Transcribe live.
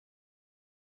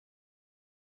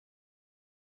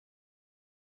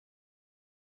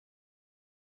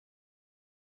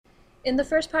In the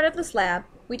first part of this lab,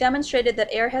 we demonstrated that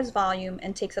air has volume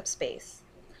and takes up space.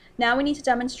 Now we need to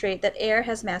demonstrate that air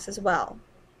has mass as well.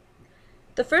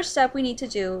 The first step we need to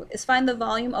do is find the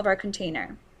volume of our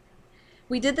container.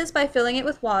 We did this by filling it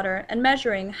with water and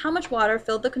measuring how much water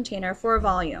filled the container for a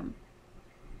volume.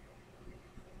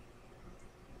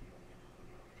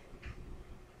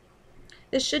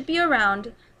 This should be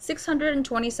around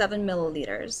 627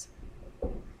 milliliters.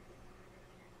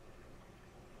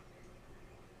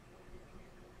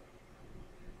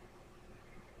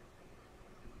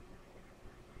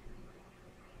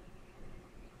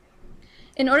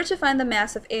 In order to find the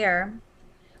mass of air,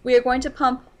 we are going to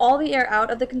pump all the air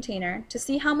out of the container to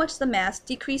see how much the mass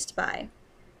decreased by.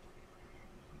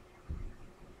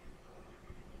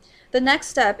 The next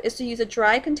step is to use a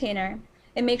dry container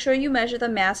and make sure you measure the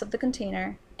mass of the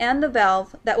container and the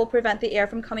valve that will prevent the air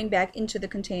from coming back into the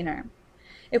container.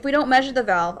 If we don't measure the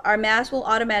valve, our mass will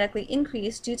automatically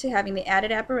increase due to having the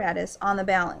added apparatus on the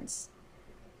balance.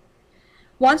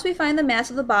 Once we find the mass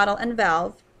of the bottle and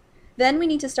valve, then we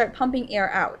need to start pumping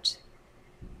air out.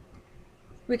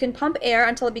 We can pump air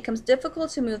until it becomes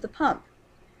difficult to move the pump.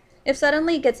 If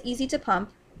suddenly it gets easy to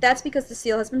pump, that's because the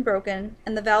seal has been broken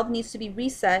and the valve needs to be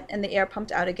reset and the air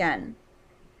pumped out again.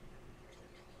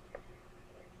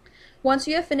 Once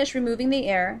you have finished removing the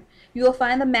air, you will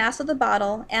find the mass of the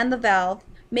bottle and the valve,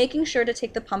 making sure to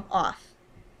take the pump off.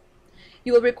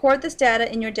 You will record this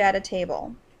data in your data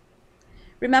table.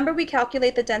 Remember, we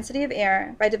calculate the density of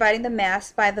air by dividing the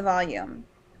mass by the volume.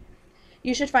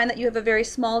 You should find that you have a very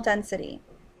small density.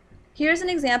 Here's an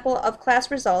example of class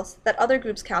results that other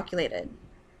groups calculated.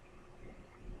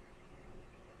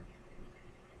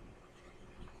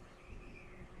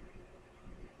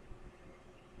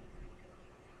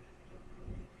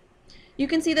 You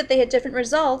can see that they had different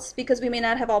results because we may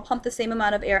not have all pumped the same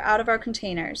amount of air out of our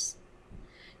containers.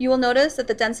 You will notice that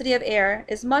the density of air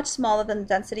is much smaller than the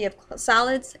density of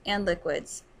solids and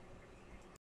liquids.